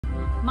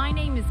My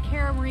name is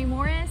Kara Marie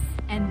Morris,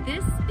 and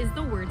this is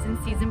the Words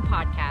in Season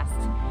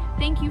podcast.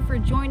 Thank you for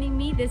joining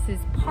me. This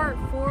is part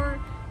 4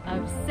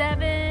 of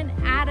 7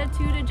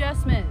 attitude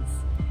adjustments.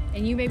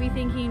 And you may be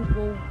thinking,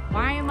 well,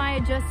 why am I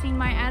adjusting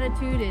my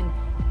attitude? And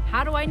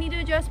how do I need to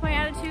adjust my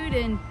attitude?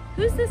 And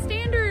who's the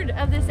standard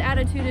of this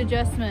attitude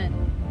adjustment?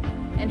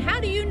 And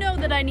how do you know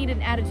that I need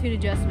an attitude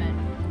adjustment?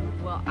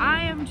 Well,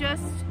 I am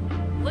just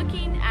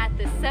looking at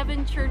the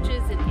 7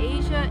 churches in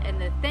Asia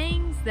and the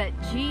things that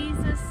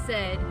Jesus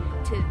said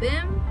to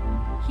them,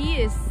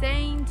 He is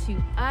saying to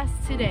us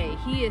today.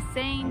 He is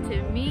saying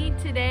to me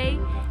today,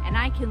 and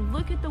I can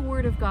look at the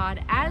Word of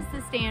God as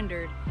the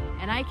standard,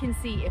 and I can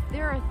see if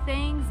there are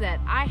things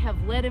that I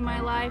have led in my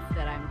life,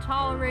 that I'm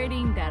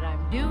tolerating, that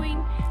I'm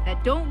doing,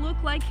 that don't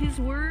look like His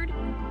Word,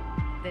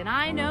 then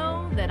I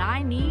know that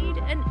I need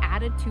an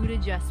attitude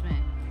adjustment.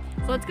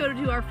 So let's go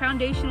to our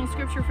foundational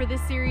scripture for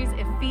this series,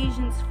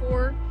 Ephesians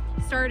 4,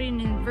 starting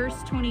in verse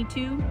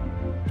 22.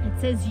 It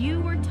says,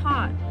 "You were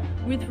taught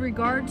with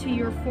regard to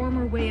your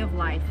former way of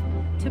life,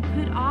 to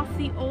put off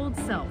the old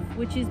self,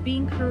 which is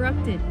being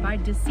corrupted by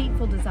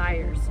deceitful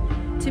desires,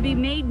 to be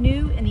made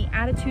new in the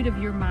attitude of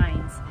your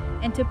minds,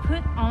 and to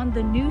put on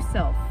the new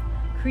self,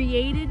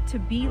 created to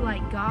be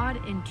like God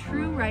in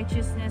true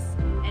righteousness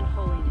and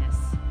holiness."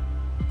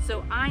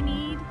 So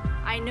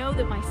I know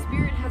that my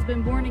spirit has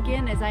been born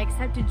again as I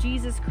accepted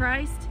Jesus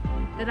Christ,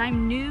 that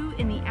I'm new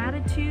in the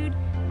attitude,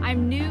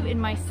 I'm new in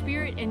my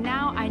spirit, and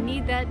now I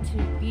need that to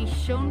be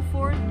shown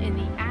forth in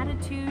the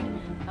attitude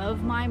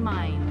of my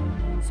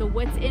mind. So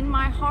what's in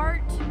my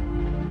heart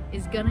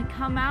is gonna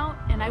come out,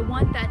 and I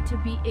want that to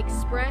be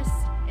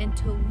expressed and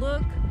to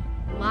look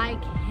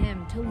like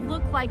Him, to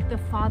look like the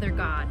Father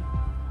God.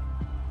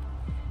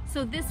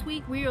 So this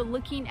week we are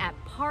looking at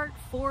part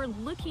 4,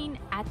 looking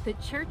at the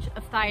Church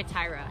of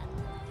Thyatira.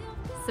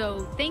 So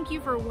thank you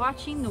for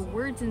watching the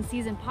Words in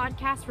Season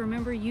podcast.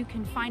 Remember, you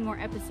can find more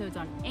episodes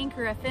on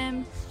Anchor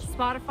FM,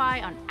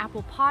 Spotify, on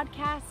Apple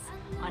Podcasts,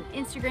 on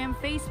Instagram,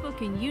 Facebook,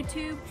 and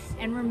YouTube.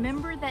 And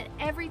remember that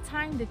every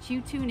time that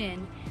you tune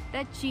in,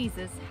 that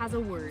Jesus has a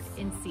word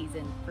in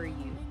season for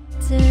you.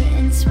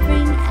 In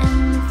spring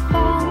and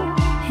fall,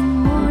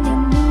 in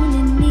morning, noon,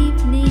 and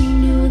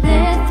evening, you're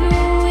there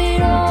through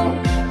it all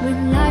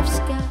when life's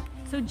got.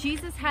 So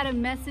Jesus had a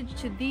message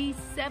to these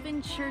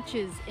 7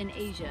 churches in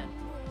Asia.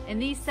 And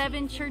these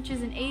 7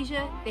 churches in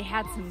Asia, they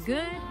had some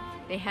good,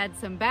 they had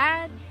some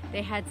bad,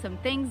 they had some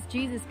things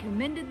Jesus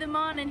commended them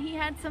on, and He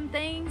had some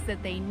things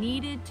that they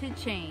needed to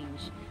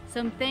change,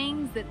 some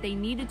things that they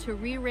needed to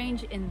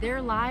rearrange in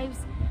their lives.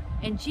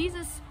 And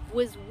Jesus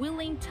was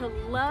willing to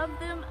love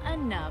them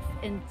enough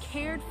and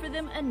cared for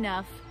them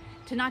enough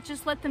to not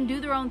just let them do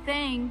their own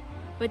thing,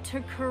 but to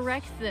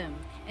correct them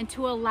and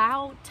to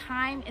allow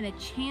time and a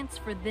chance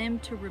for them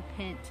to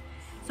repent.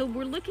 So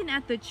we're looking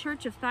at the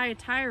Church of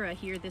Thyatira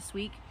here this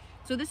week.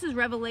 So this is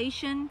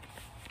Revelation,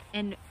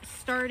 and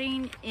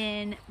starting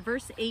in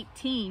verse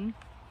 18.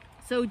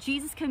 So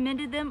Jesus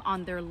commended them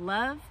on their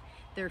love,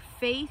 their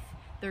faith,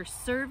 their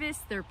service,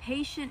 their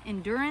patient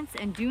endurance,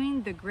 and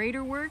doing the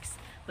greater works.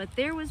 But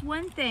there was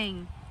one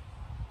thing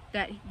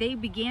that they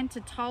began to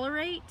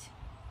tolerate,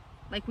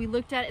 like we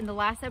looked at in the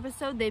last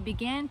episode, they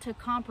began to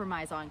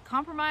compromise on.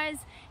 Compromise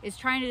is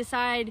trying to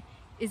decide,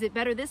 is it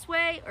better this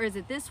way or is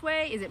it this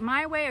way? Is it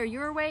my way or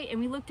your way? And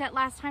we looked at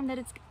last time that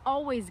it's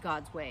always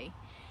God's way.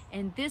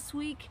 And this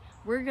week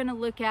we're going to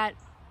look at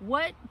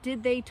what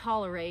did they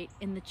tolerate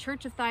in the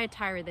Church of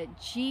Thyatira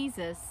that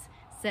Jesus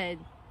said,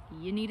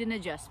 you need an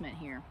adjustment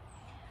here.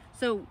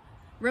 So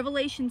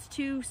Revelations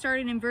 2,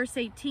 starting in verse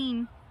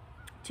 18,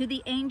 "To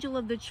the angel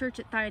of the church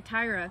at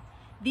Thyatira,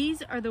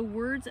 these are the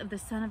words of the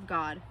Son of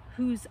God,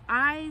 whose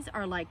eyes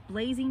are like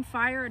blazing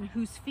fire and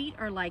whose feet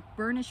are like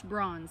burnished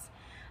bronze.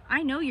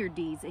 I know your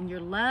deeds and your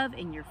love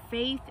and your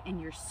faith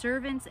and your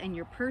servants and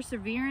your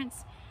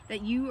perseverance,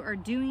 that you are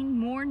doing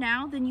more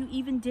now than you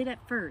even did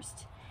at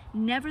first.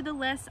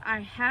 Nevertheless,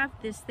 I have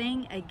this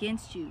thing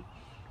against you.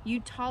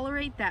 You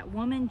tolerate that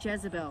woman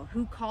Jezebel,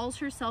 who calls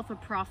herself a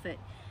prophet.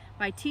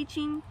 By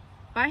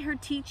her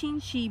teaching,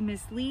 she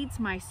misleads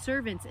my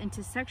servants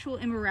into sexual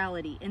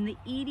immorality and the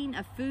eating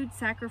of food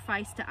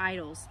sacrificed to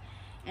idols.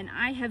 And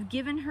I have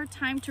given her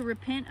time to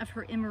repent of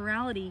her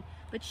immorality,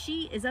 but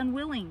she is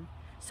unwilling.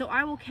 So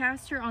I will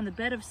cast her on the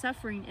bed of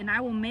suffering, and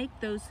I will make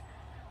those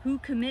who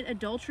commit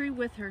adultery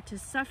with her to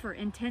suffer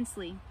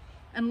intensely,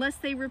 unless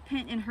they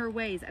repent in her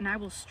ways, and I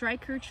will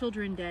strike her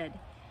children dead.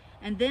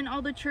 And then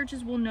all the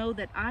churches will know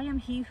that I am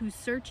He who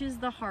searches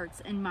the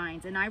hearts and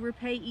minds, and I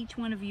repay each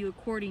one of you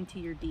according to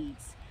your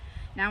deeds.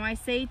 Now I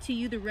say to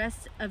you, the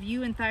rest of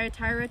you in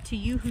Thyatira, to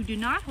you who do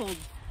not hold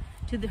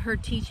to her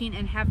teaching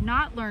and have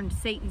not learned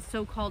Satan's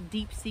so-called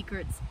deep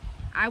secrets,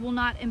 I will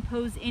not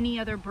impose any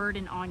other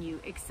burden on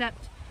you,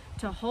 except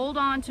to hold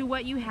on to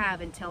what you have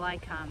until I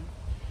come.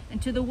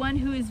 And to the one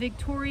who is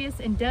victorious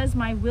and does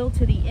my will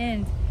to the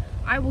end,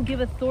 I will give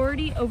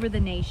authority over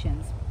the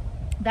nations.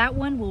 That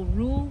one will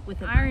rule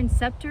with an iron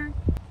scepter,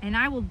 and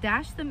I will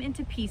dash them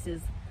into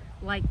pieces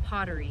like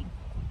pottery.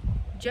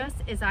 Just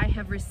as I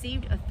have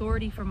received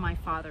authority from my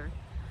Father,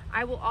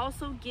 I will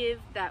also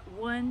give that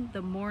one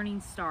the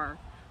morning star.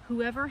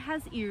 Whoever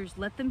has ears,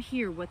 let them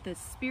hear what the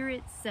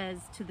Spirit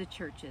says to the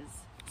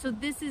churches. So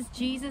this is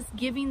Jesus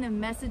giving the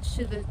message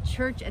to the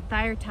church at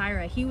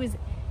Thyatira. He was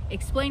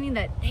explaining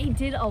that they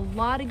did a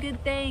lot of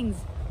good things,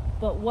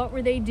 but what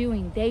were they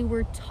doing? They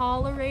were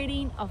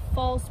tolerating a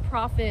false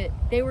prophet.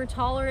 They were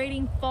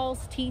tolerating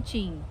false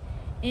teaching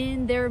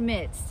in their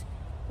midst.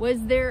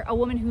 Was there a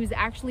woman who's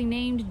actually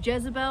named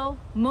Jezebel?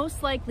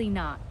 Most likely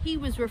not. He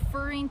was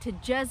referring to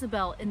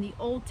Jezebel in the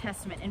Old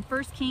Testament. In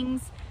 1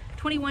 Kings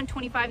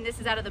 21:25, and this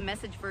is out of the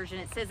Message version,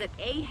 it says that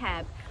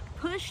Ahab,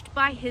 pushed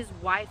by his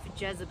wife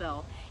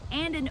Jezebel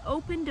and in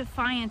open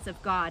defiance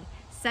of God,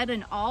 set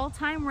an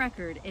all-time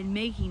record in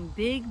making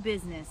big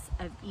business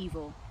of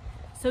evil.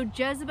 So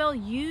Jezebel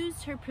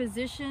used her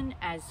position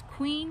as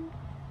queen,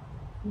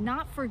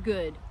 not for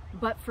good,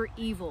 but for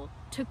evil,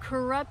 to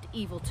corrupt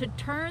evil, to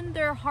turn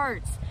their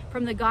hearts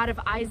from the God of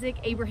Isaac,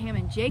 Abraham,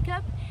 and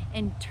Jacob,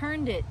 and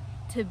turned it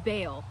to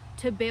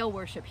Baal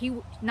worship.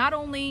 Not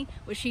only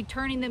was she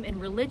turning them in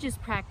religious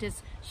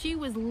practice, she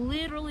was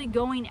literally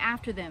going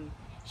after them.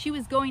 She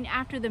was going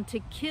after them to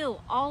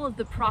kill all of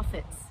the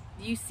prophets.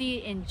 You see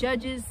in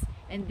Judges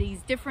and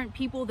these different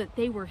people that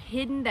they were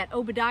hidden, that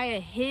Obadiah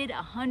hid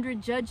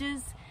 100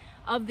 judges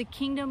of the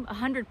kingdom,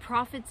 100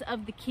 prophets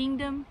of the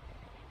kingdom,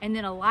 and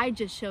then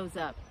Elijah shows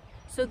up.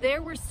 So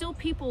there were still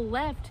people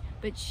left,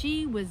 but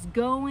she was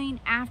going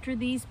after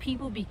these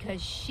people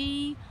because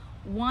she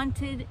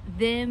wanted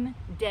them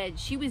dead.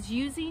 She was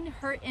using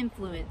her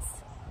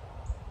influence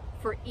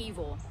for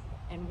evil.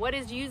 And what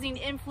is using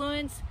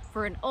influence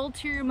for an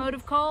ulterior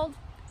motive called?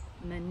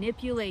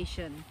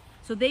 Manipulation.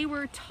 So they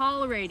were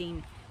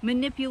tolerating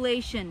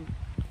manipulation,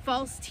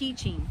 false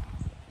teaching.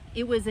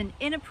 It was an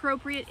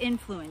inappropriate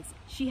influence.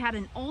 She had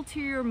an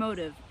ulterior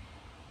motive.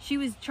 She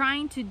was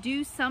trying to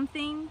do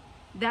something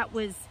that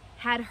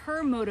had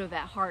her motive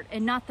at heart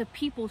and not the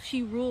people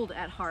she ruled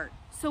at heart.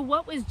 So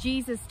what was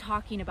Jesus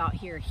talking about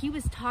here? He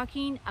was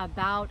talking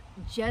about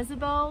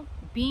Jezebel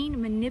being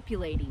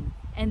manipulating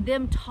and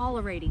them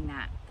tolerating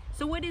that.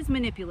 So what is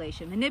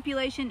manipulation?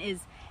 Manipulation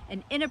is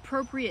an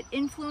inappropriate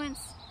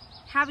influence,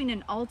 having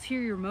an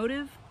ulterior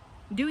motive,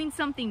 doing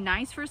something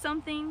nice for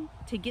something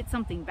to get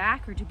something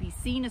back or to be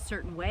seen a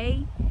certain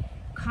way,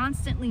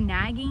 constantly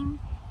nagging,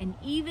 and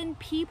even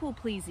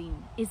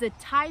people-pleasing is a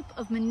type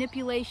of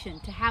manipulation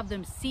to have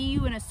them see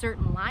you in a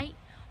certain light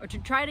or to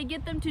try to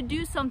get them to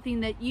do something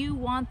that you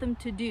want them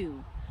to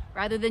do,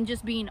 rather than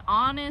just being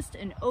honest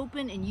and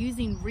open and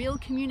using real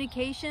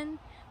communication,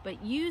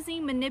 but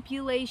using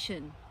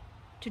manipulation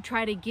to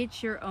try to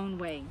get your own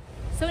way.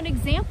 So an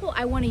example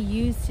I want to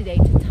use today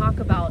to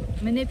talk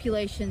about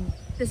manipulation,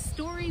 the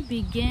story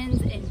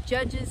begins in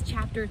Judges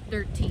chapter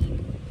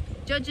 13.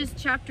 Judges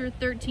chapter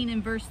 13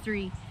 and verse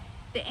 3.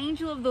 The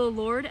angel of the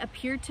Lord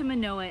appeared to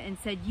Manoah and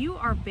said, "You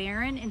are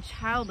barren and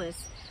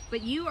childless,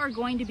 but you are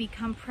going to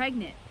become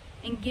pregnant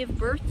and give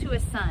birth to a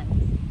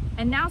son.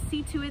 And now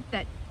see to it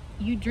that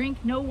you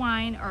drink no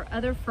wine or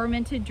other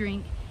fermented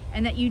drink,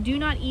 and that you do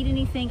not eat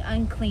anything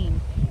unclean.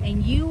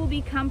 And you will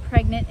become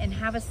pregnant and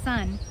have a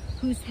son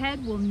whose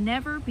head will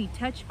never be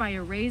touched by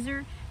a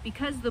razor,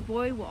 because the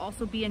boy will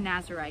also be a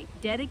Nazirite,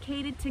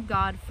 dedicated to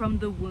God from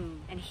the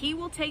womb. And he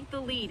will take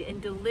the lead in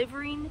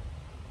delivering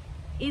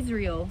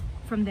Israel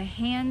from the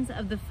hands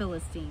of the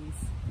Philistines."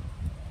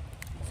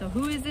 So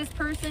who is this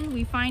person?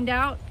 We find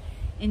out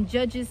in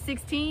Judges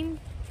 16.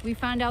 We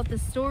find out the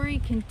story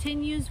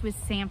continues with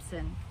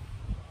Samson.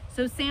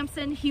 So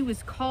Samson, he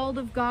was called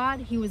of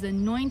God, he was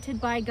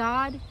anointed by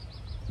God,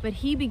 but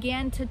he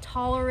began to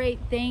tolerate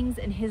things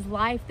in his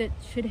life that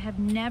should have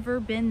never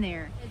been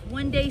there.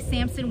 One day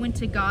Samson went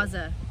to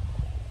Gaza,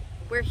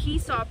 where he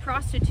saw a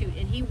prostitute,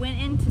 and he went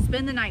in to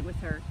spend the night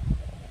with her.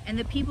 And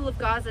the people of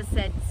Gaza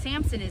said,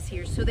 "Samson is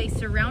here." So they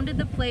surrounded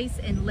the place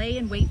and lay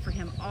in wait for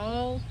him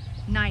all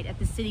night at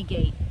the city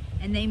gate.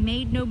 And they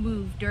made no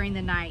move during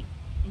the night.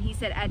 And he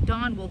said, "At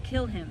dawn we'll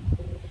kill him."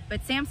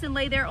 But Samson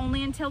lay there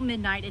only until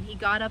midnight, and he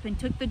got up and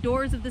took the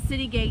doors of the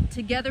city gate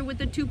together with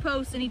the two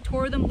posts, and he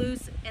tore them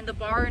loose, and the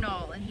bar and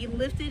all. And he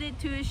lifted it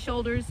to his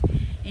shoulders,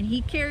 and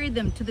he carried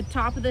them to the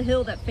top of the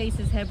hill that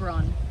faces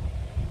Hebron.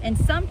 And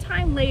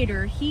sometime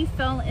later he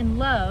fell in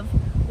love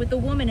with a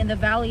woman in the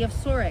valley of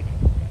Sorek,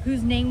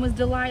 whose name was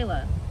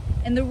Delilah.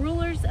 And the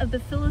rulers of the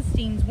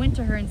Philistines went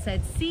to her and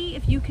said, "See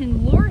if you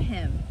can lure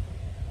him,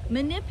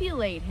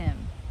 manipulate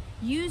him,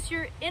 use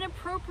your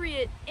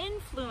inappropriate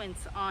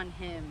influence on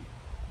him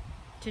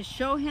to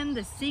show him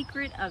the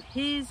secret of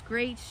his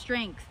great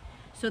strength,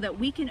 so that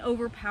we can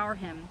overpower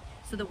him,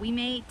 so that we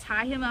may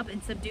tie him up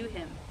and subdue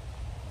him.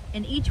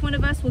 And each one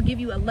of us will give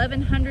you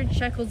 1,100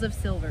 shekels of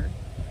silver."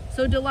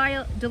 So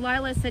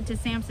Delilah said to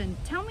Samson,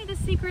 "Tell me the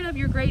secret of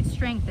your great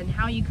strength and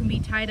how you can be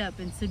tied up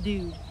and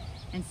subdued."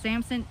 And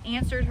Samson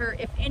answered her,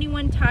 "If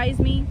anyone ties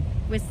me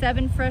with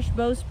 7 fresh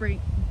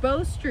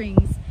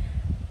bowstrings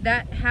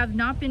that have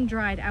not been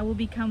dried, I will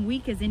become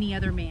weak as any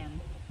other man."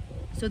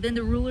 So then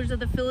the rulers of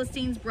the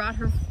Philistines brought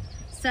her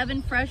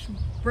 7 fresh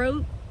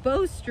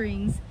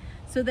bowstrings,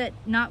 so that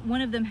not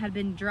one of them had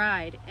been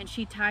dried, and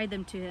she tied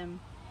them to him.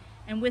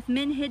 And with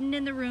men hidden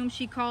in the room,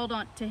 she called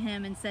on to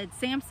him and said,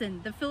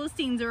 Samson, the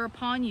Philistines are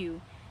upon you.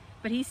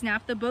 But he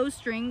snapped the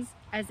bowstrings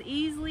as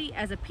easily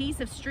as a piece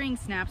of string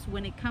snaps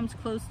when it comes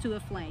close to a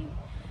flame.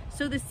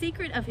 So the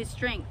secret of his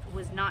strength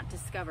was not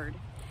discovered.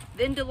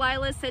 Then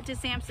Delilah said to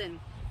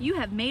Samson, you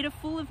have made a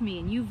fool of me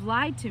and you've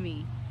lied to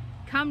me.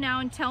 Come now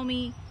and tell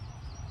me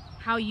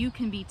how you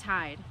can be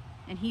tied.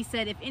 And he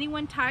said, if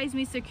anyone ties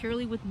me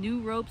securely with new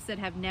ropes that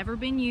have never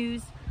been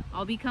used,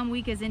 I'll become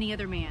weak as any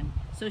other man.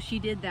 So she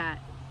did that.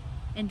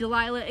 And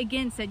Delilah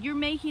again said, you're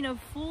making a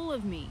fool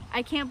of me.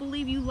 I can't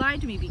believe you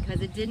lied to me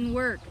because it didn't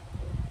work.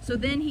 So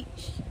then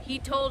he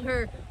told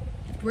her,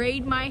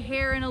 braid my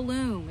hair in a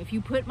loom. If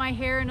you put my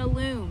hair in a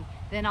loom,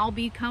 then I'll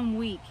become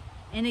weak.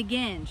 And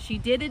again, she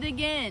did it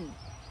again.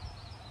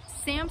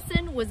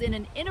 Samson was in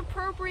an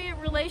inappropriate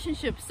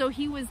relationship, so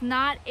he was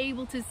not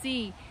able to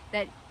see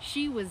that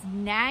she was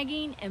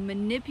nagging and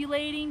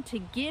manipulating to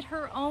get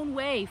her own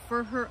way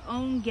for her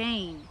own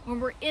gain. When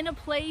we're in a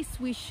place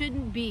we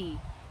shouldn't be,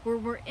 where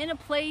we're in a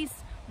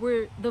place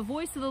where the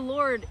voice of the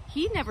Lord,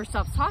 he never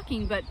stops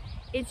talking, but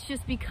it's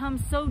just become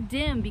so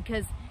dim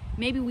because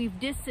maybe we've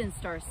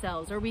distanced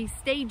ourselves, or we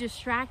stay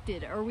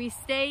distracted, or we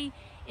stay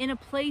in a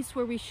place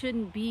where we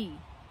shouldn't be.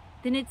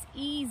 Then it's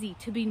easy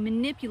to be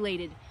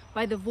manipulated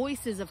by the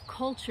voices of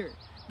culture,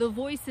 the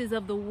voices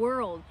of the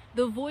world,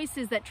 the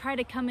voices that try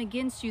to come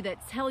against you,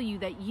 that tell you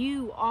that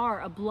you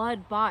are a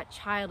blood-bought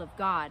child of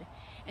God.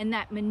 And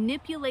that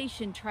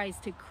manipulation tries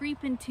to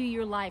creep into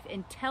your life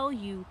and tell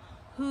you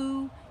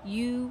who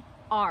you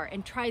are,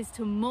 and tries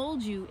to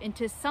mold you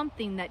into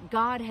something that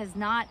God has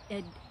not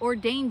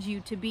ordained you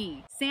to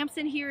be.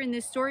 Samson here in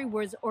this story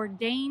was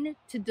ordained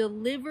to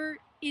deliver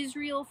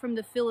Israel from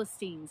the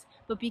Philistines,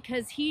 but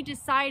because he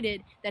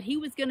decided that he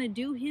was going to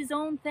do his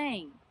own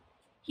thing,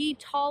 he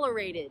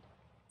tolerated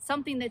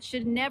something that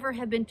should never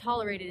have been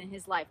tolerated in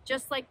his life.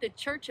 Just like the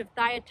church of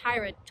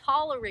Thyatira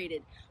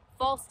tolerated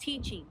false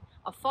teaching,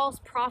 a false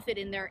prophet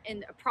and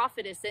a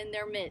prophetess in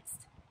their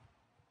midst.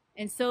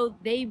 And so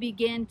they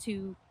began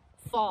to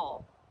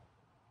fall.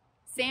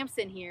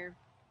 Samson here,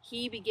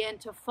 he began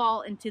to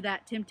fall into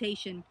that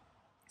temptation.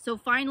 So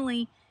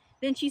finally,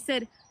 then she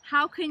said,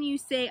 how can you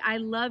say I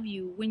love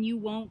you when you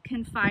won't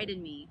confide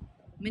in me?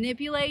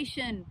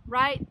 Manipulation,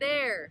 right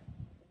there.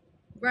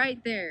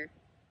 Right there.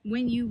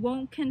 When you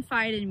won't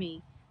confide in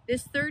me.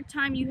 This third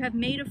time you have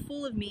made a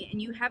fool of me,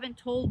 and you haven't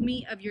told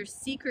me of your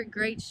secret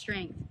great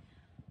strength.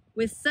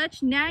 With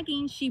such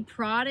nagging, she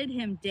prodded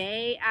him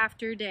day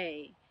after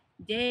day,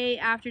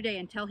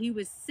 until he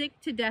was sick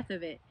to death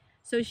of it.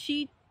 So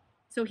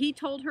he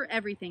told her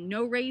everything.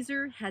 No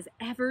razor has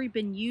ever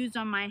been used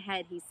on my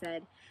head, he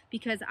said,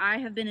 because I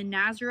have been a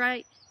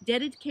Nazirite,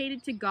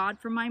 dedicated to God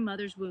from my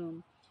mother's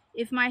womb.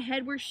 If my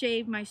head were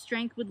shaved, my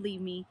strength would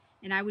leave me,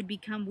 and I would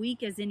become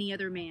weak as any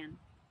other man.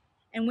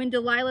 And when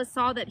Delilah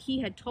saw that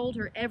he had told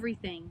her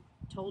everything,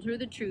 told her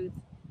the truth,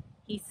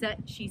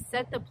 she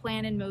set the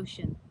plan in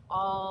motion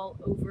all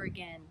over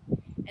again.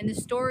 And the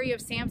story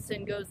of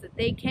Samson goes that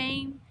they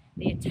came,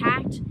 they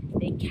attacked,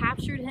 they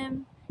captured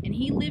him, and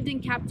he lived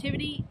in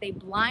captivity. They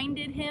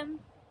blinded him,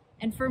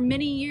 and for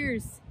many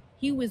years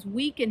he was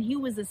weak and he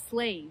was a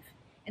slave.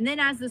 And then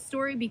as the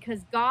story,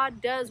 because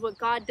God does what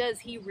God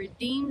does, he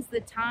redeems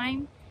the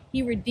time,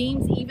 he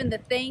redeems even the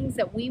things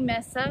that we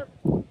mess up.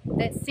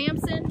 That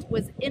Samson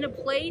was in a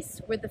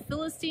place where the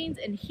Philistines,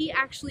 and he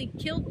actually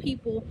killed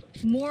people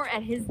more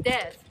at his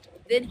death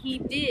than he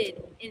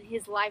did in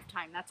his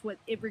lifetime. That's what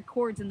it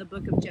records in the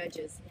book of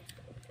Judges.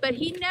 But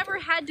he never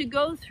had to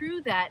go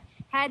through that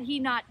had he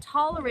not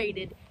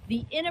tolerated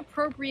the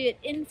inappropriate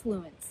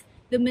influence,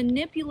 the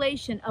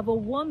manipulation of a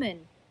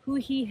woman who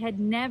he had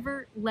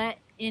never let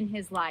in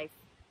his life.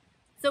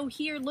 So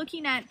here,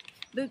 looking at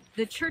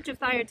the church of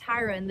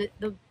Thyatira and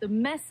the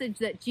message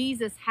that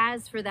Jesus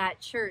has for that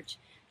church,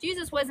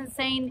 Jesus wasn't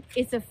saying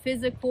it's a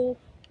physical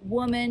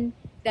woman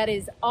that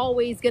is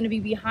always going to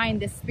be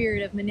behind the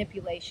spirit of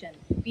manipulation,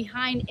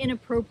 behind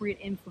inappropriate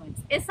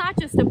influence. It's not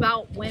just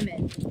about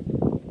women,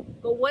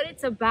 but what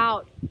it's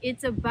about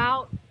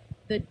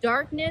the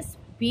darkness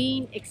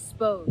being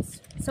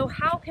exposed. So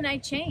how can I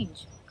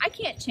change? I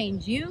can't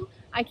change you.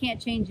 I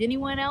can't change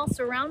anyone else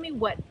around me.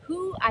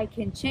 Who I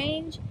can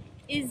change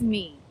is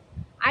me.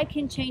 I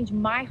can change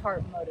my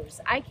heart motives.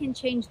 I can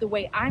change the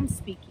way I'm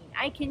speaking.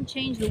 I can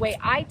change the way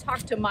I talk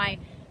to my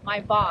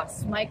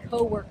boss, my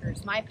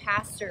coworkers, my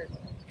pastor.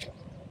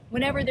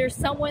 Whenever there's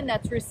someone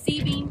that's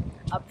receiving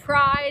a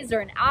prize or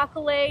an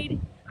accolade,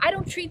 I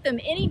don't treat them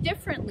any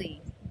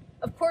differently.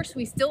 Of course,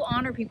 we still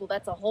honor people.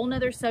 That's a whole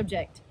nother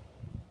subject.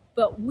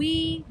 But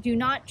we do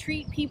not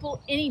treat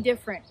people any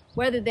different,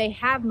 whether they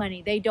have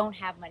money, they don't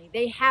have money,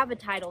 they have a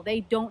title,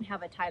 they don't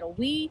have a title.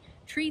 We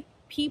treat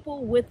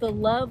people with the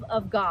love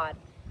of God.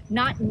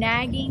 Not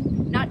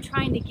nagging, not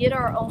trying to get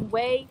our own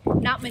way,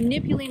 not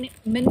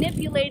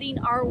manipulating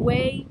our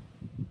way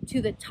to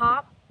the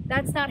top.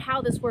 That's not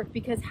how this works,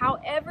 because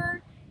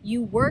however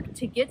you work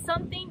to get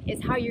something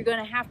is how you're going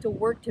to have to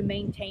work to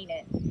maintain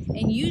it.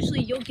 And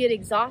usually you'll get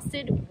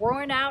exhausted,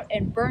 worn out,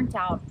 and burnt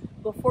out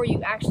before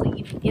you actually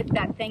even get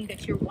that thing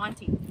that you're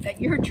wanting,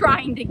 that you're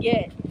trying to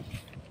get.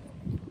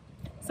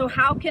 So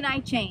how can I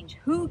change?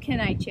 Who can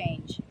I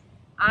change?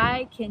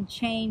 I can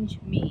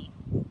change me.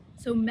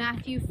 So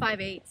Matthew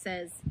 5:8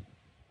 says,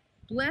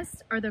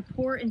 "Blessed are the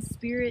poor in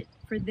spirit,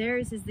 for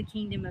theirs is the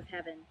kingdom of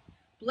heaven.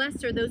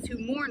 Blessed are those who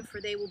mourn,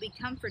 for they will be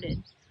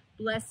comforted.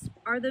 Blessed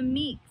are the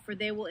meek, for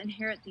they will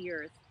inherit the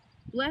earth.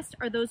 Blessed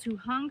are those who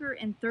hunger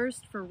and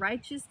thirst for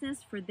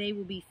righteousness, for they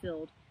will be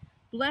filled.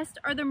 Blessed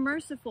are the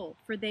merciful,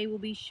 for they will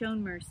be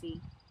shown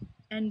mercy.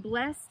 And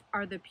blessed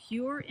are the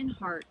pure in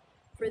heart,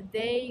 for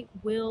they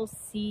will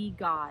see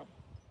God."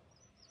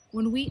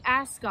 When we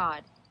ask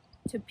God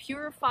to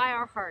purify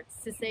our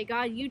hearts, to say,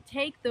 God, you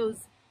take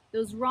those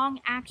wrong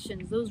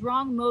actions, those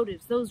wrong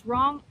motives, those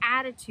wrong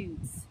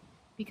attitudes,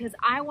 because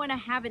I want to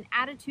have an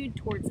attitude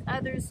towards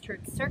others,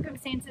 towards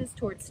circumstances,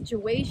 towards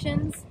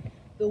situations,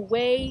 the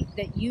way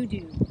that you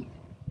do.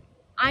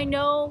 I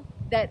know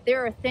that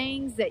there are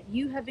things that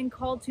you have been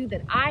called to,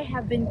 that I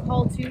have been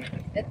called to,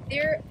 that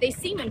they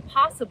seem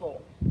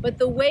impossible, but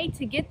the way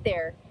to get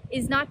there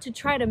is not to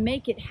try to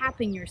make it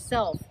happen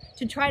yourself,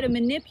 to try to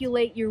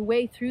manipulate your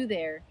way through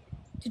there,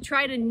 to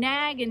try to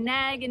nag and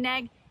nag and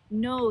nag.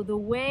 No, the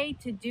way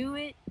to do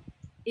it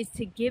is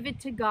to give it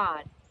to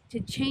God, to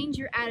change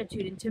your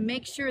attitude and to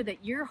make sure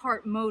that your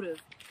heart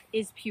motive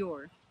is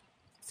pure.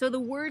 So the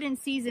word in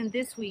season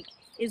this week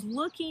is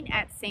looking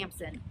at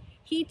Samson.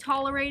 He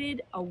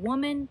tolerated a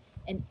woman,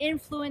 an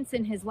influence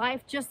in his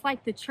life, just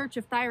like the church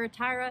of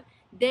Thyatira.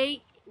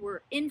 They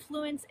were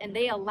influenced and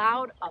they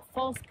allowed a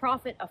false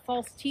prophet, a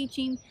false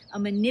teaching, a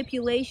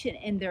manipulation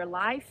in their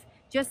life,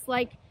 just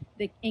like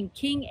and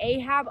King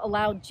Ahab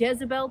allowed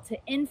Jezebel to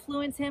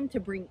influence him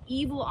to bring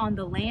evil on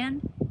the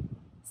land.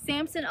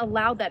 Samson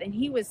allowed that, and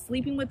he was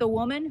sleeping with a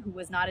woman who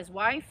was not his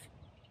wife.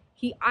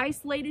 He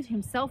isolated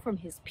himself from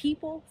his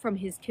people, from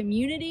his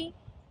community,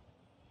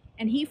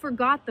 and he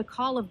forgot the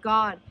call of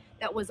God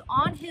that was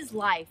on his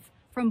life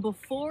from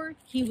before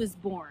he was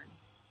born.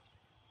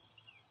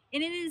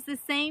 And it is the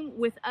same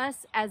with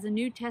us as a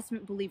New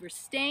Testament believer,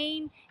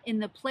 staying in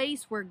the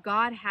place where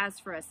God has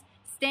for us,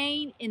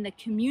 staying in the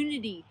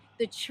community,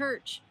 the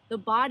church, the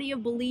body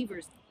of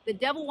believers. The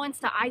devil wants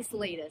to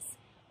isolate us,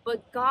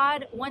 but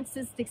God wants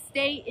us to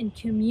stay in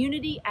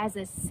community as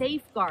a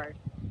safeguard,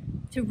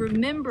 to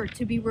remember,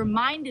 to be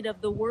reminded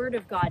of the word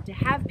of God, to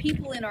have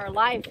people in our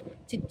life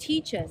to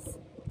teach us,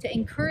 to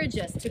encourage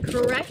us, to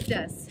correct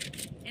us.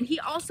 And he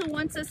also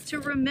wants us to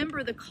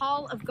remember the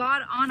call of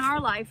God on our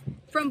life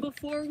from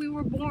before we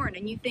were born.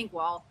 And you think,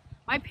 well,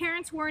 my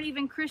parents weren't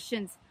even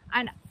Christians,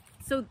 and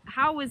so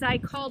how was I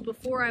called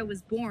before I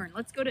was born?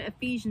 Let's go to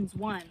Ephesians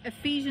 1.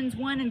 Ephesians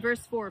 1 and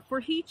verse 4.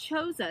 "For he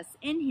chose us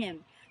in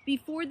him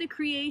before the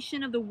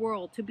creation of the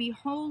world to be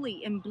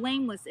holy and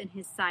blameless in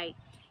his sight.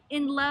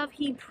 In love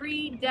he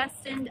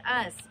predestined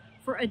us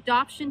for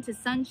adoption to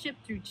sonship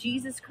through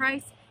Jesus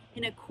Christ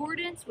in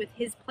accordance with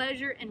his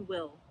pleasure and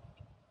will.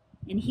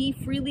 And he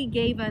freely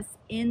gave us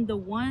in the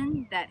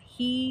one that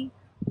he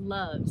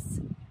loves."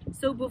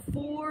 So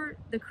before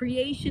the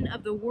creation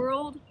of the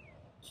world,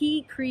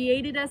 he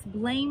created us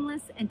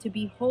blameless and to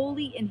be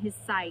holy in his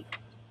sight.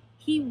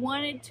 He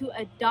wanted to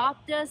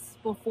adopt us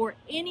before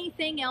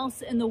anything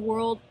else in the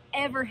world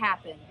ever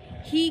happened.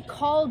 He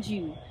called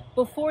you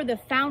before the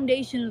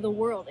foundation of the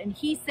world, and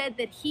he said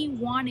that he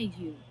wanted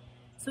you.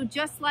 So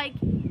just like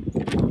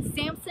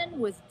Samson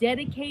was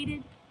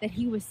dedicated, that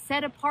he was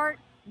set apart,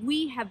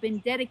 we have been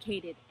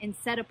dedicated and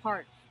set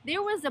apart.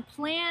 There was a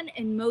plan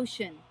in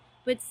motion,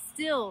 but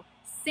still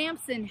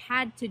Samson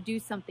had to do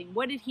something.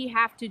 What did he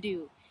have to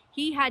do?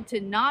 He had to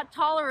not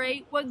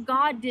tolerate what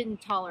God didn't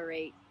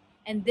tolerate.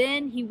 And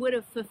then he would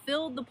have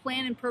fulfilled the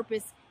plan and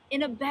purpose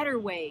in a better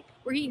way,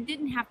 where he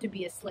didn't have to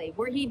be a slave,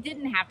 where he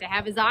didn't have to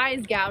have his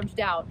eyes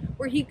gouged out,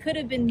 where he could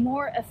have been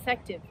more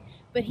effective.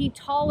 But he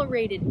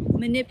tolerated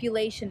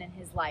manipulation in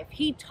his life.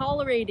 He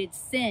tolerated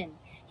sin.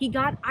 He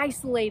got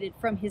isolated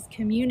from his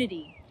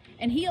community.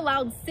 And he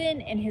allowed sin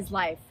in his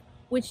life,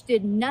 which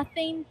did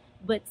nothing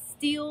but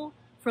steal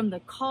from the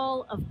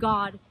call of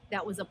God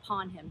that was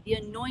upon him, the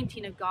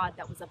anointing of God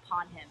that was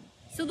upon him.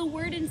 So the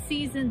word in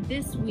season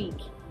this week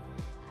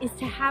is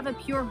to have a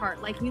pure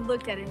heart, like we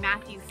looked at in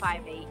Matthew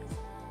 5:8.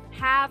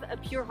 Have a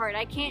pure heart.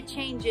 I can't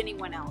change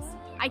anyone else.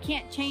 I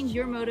can't change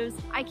your motives.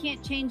 I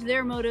can't change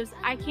their motives.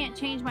 I can't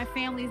change my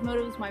family's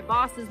motives, my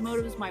boss's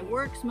motives, my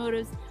work's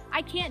motives.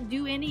 I can't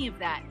do any of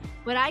that,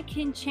 but I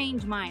can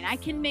change mine. I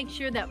can make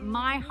sure that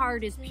my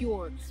heart is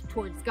pure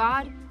towards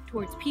God,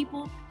 towards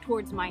people,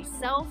 towards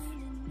myself.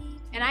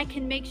 And I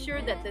can make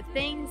sure that the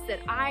things that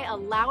I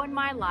allow in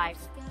my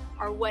life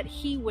are what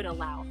he would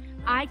allow.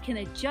 I can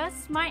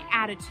adjust my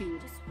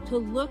attitude to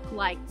look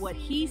like what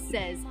he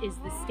says is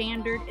the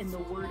standard in the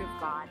Word of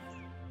God.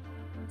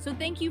 So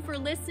thank you for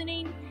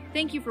listening.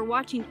 Thank you for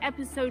watching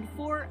episode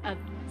 4 of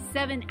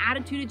 7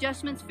 Attitude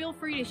Adjustments. Feel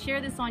free to share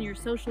this on your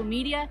social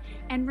media.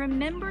 And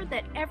remember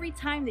that every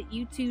time that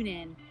you tune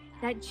in,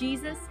 that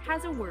Jesus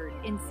has a word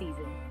in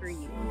season for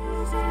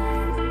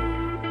you.